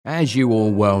As you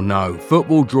all well know,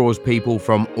 football draws people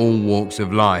from all walks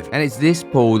of life, and it's this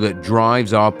pull that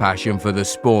drives our passion for the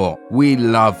sport. We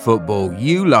love football,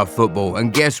 you love football,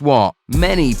 and guess what?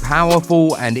 Many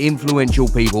powerful and influential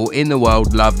people in the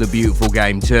world love the beautiful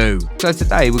game too. So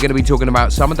today we're going to be talking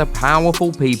about some of the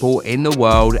powerful people in the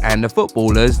world and the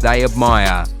footballers they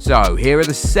admire. So here are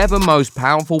the 7 most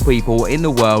powerful people in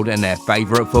the world and their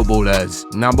favourite footballers.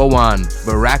 Number 1,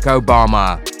 Barack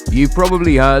Obama. You've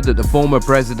probably heard that the former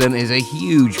president is a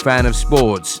huge fan of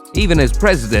sports. Even as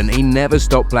president, he never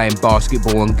stopped playing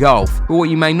basketball and golf. But what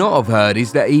you may not have heard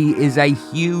is that he is a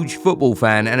huge football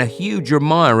fan and a huge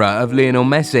admirer of Lionel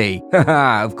Messi.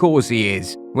 Haha, of course he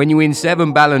is. When you win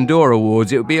 7 Ballon d'Or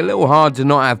awards, it would be a little hard to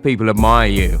not have people admire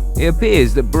you. It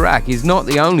appears that Barack is not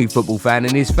the only football fan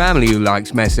in his family who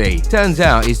likes Messi. Turns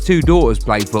out his 2 daughters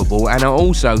play football and are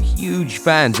also huge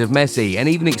fans of Messi and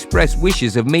even express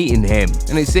wishes of meeting him.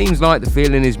 And it seems like the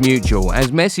feeling is mutual,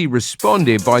 as Messi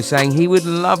responded by saying he would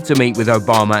love to meet with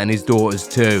Obama and his daughters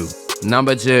too.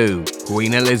 Number 2,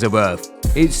 Queen Elizabeth.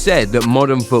 It's said that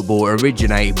modern football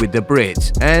originated with the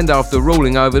Brits, and after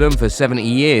ruling over them for 70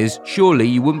 years, surely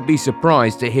you wouldn't be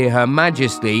surprised to hear Her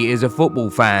Majesty is a football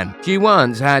fan. She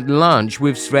once had lunch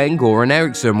with Sven-Göran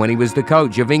Eriksson when he was the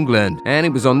coach of England, and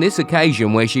it was on this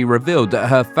occasion where she revealed that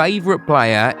her favourite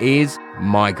player is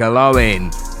Michael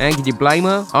Owen. And can you blame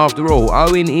her? After all,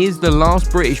 Owen is the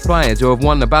last British player to have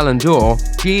won the Ballon d'Or.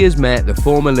 She has met the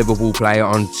former Liverpool player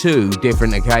on 2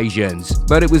 different occasions.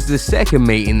 But it was the second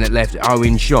meeting that left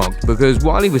Owen shocked, because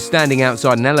while he was standing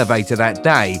outside an elevator that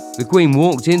day, the Queen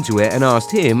walked into it and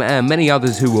asked him and many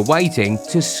others who were waiting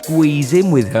to squeeze in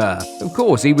with her. Of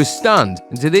course, he was stunned,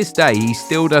 and to this day he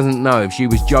still doesn't know if she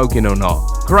was joking or not.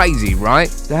 Crazy, right?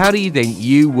 So how do you think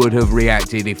you would have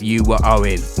reacted if you were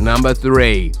Owen? Number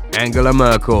 3, Angela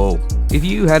Merkel. If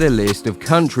you had a list of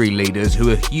country leaders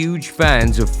who are huge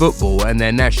fans of football and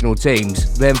their national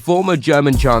teams, then former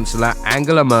German Chancellor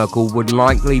Angela Merkel would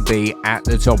likely be at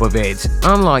the top of it.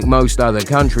 Unlike most other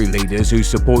country leaders who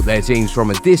support their teams from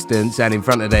a distance and in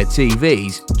front of their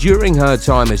TVs, during her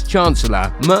time as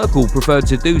Chancellor, Merkel preferred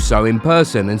to do so in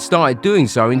person and started doing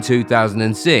so in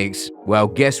 2006. Well,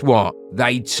 guess what?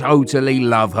 They totally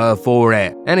love her for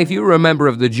it. And if you're a member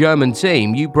of the German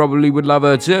team, you probably would love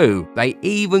her too. They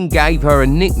even gave her a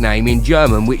nickname in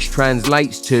German which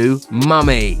translates to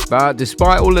Mummy. But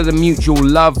despite all of the mutual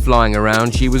love flying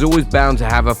around, she was always bound to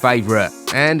have a favourite.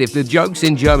 And if the jokes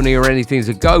in Germany are anything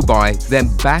to go by,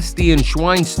 then Bastian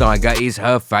Schweinsteiger is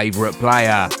her favourite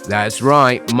player. That's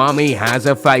right, Mummy has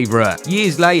a favourite.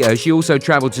 Years later, she also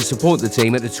travelled to support the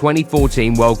team at the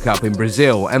 2014 World Cup in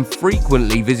Brazil and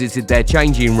frequently visited their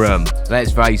changing room.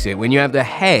 Let's face it, when you have the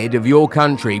head of your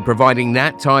country providing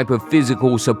that type of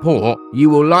physical support, you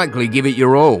will likely give it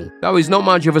your all. Though it's not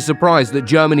much of a surprise that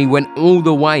Germany went all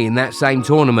the way in that same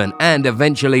tournament and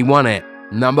eventually won it.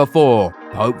 Number 4,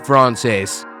 Pope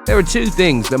Francis. There are 2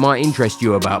 things that might interest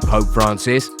you about Pope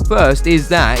Francis. First is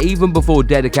that even before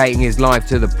dedicating his life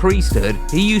to the priesthood,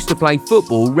 he used to play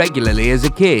football regularly as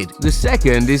a kid. The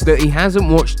second is that he hasn't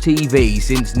watched TV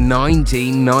since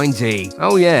 1990.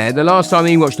 Oh yeah, the last time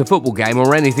he watched a football game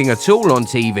or anything at all on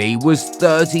TV was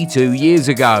 32 years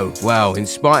ago. Well, in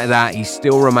spite of that, he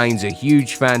still remains a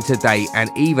huge fan to date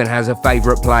and even has a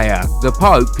favourite player. The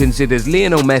Pope considers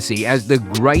Lionel Messi as the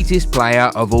greatest player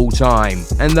of all time.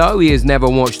 And though he has never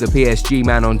watched the PSG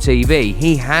man on TV,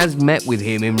 he has met with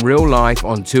him in real life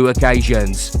on 2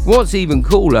 occasions. What's even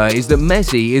cooler is that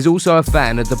Messi is also a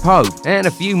fan of the Pope, and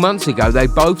a few months ago they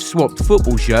both swapped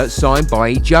football shirts signed by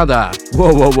each other.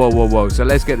 Whoa, so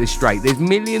let's get this straight. There's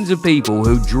millions of people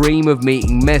who dream of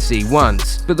meeting Messi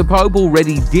once, but the Pope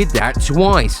already did that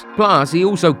twice. Plus, he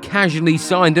also casually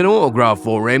signed an autograph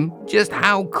for him. Just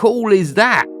how cool is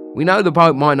that? We know the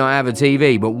Pope might not have a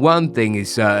TV, but one thing is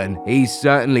certain, he's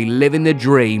certainly living the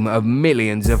dream of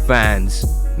millions of fans.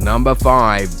 Number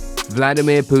 5,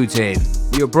 Vladimir Putin.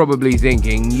 You're probably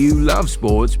thinking, you love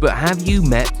sports, but have you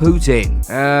met Putin?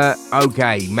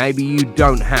 Okay, maybe you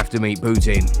don't have to meet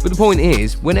Putin. But the point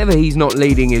is, whenever he's not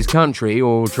leading his country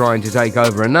or trying to take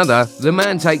over another, the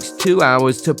man takes 2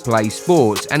 hours to play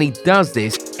sports, and he does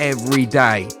this every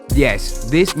day. Yes,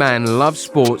 this man loves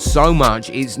sports so much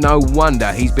it's no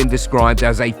wonder he's been described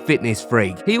as a fitness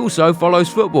freak. He also follows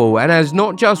football and has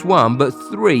not just 1 but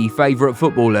 3 favourite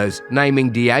footballers,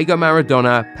 naming Diego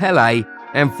Maradona, Pelé,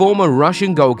 and former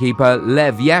Russian goalkeeper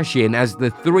Lev Yashin as the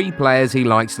 3 players he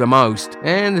likes the most.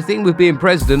 And the thing with being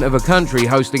president of a country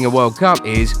hosting a World Cup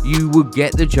is you would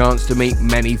get the chance to meet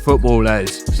many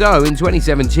footballers. So in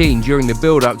 2017, during the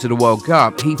build-up to the World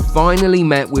Cup, he finally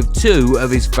met with 2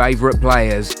 of his favourite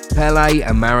players, Pelé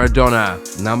and Maradona.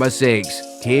 Number 6,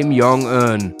 Kim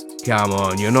Jong-un. Come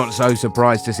on, you're not so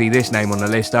surprised to see this name on the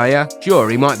list, are you? Sure,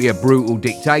 he might be a brutal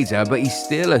dictator, but he's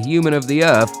still a human of the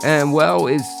earth, and well,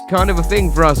 it's kind of a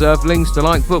thing for us earthlings to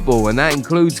like football, and that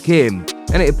includes Kim.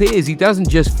 And it appears he doesn't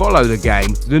just follow the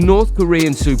game. The North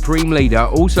Korean Supreme Leader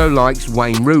also likes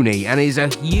Wayne Rooney and is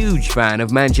a huge fan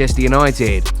of Manchester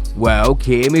United. Well,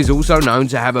 Kim is also known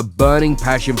to have a burning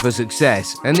passion for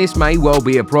success, and this may well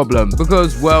be a problem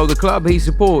because, well, the club he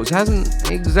supports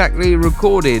hasn't exactly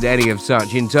recorded any of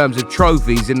such in terms of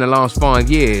trophies in the last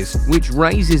 5 years, which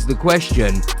raises the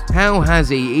question, how has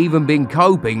he even been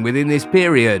coping within this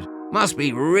period? Must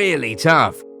be really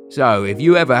tough. So, if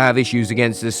you ever have issues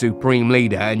against the Supreme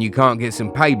Leader and you can't get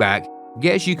some payback,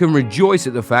 guess you can rejoice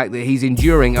at the fact that he's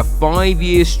enduring a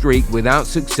 5-year streak without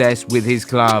success with his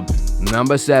club.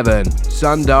 Number 7.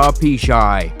 Sundar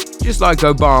Pichai. Just like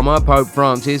Obama, Pope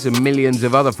Francis and millions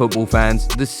of other football fans,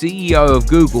 the CEO of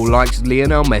Google likes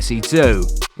Lionel Messi too.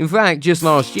 In fact, just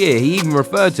last year, he even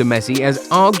referred to Messi as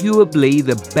arguably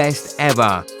the best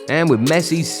ever. And with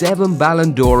Messi's 7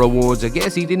 Ballon d'Or awards, I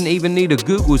guess he didn't even need a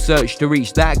Google search to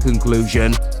reach that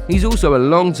conclusion. He's also a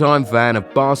longtime fan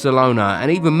of Barcelona and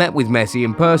even met with Messi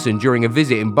in person during a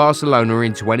visit in Barcelona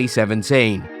in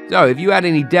 2017. So if you had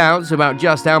any doubts about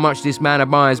just how much this man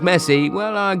admires Messi,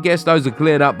 well, I guess those are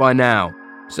cleared up by now.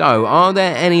 So, are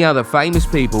there any other famous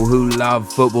people who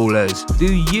love footballers?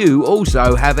 Do you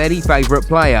also have any favourite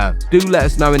player? Do let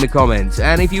us know in the comments,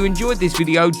 and if you enjoyed this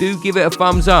video, do give it a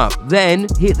thumbs up. Then,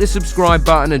 hit the subscribe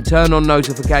button and turn on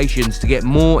notifications to get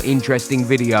more interesting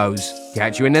videos.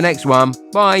 Catch you in the next one.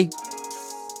 Bye!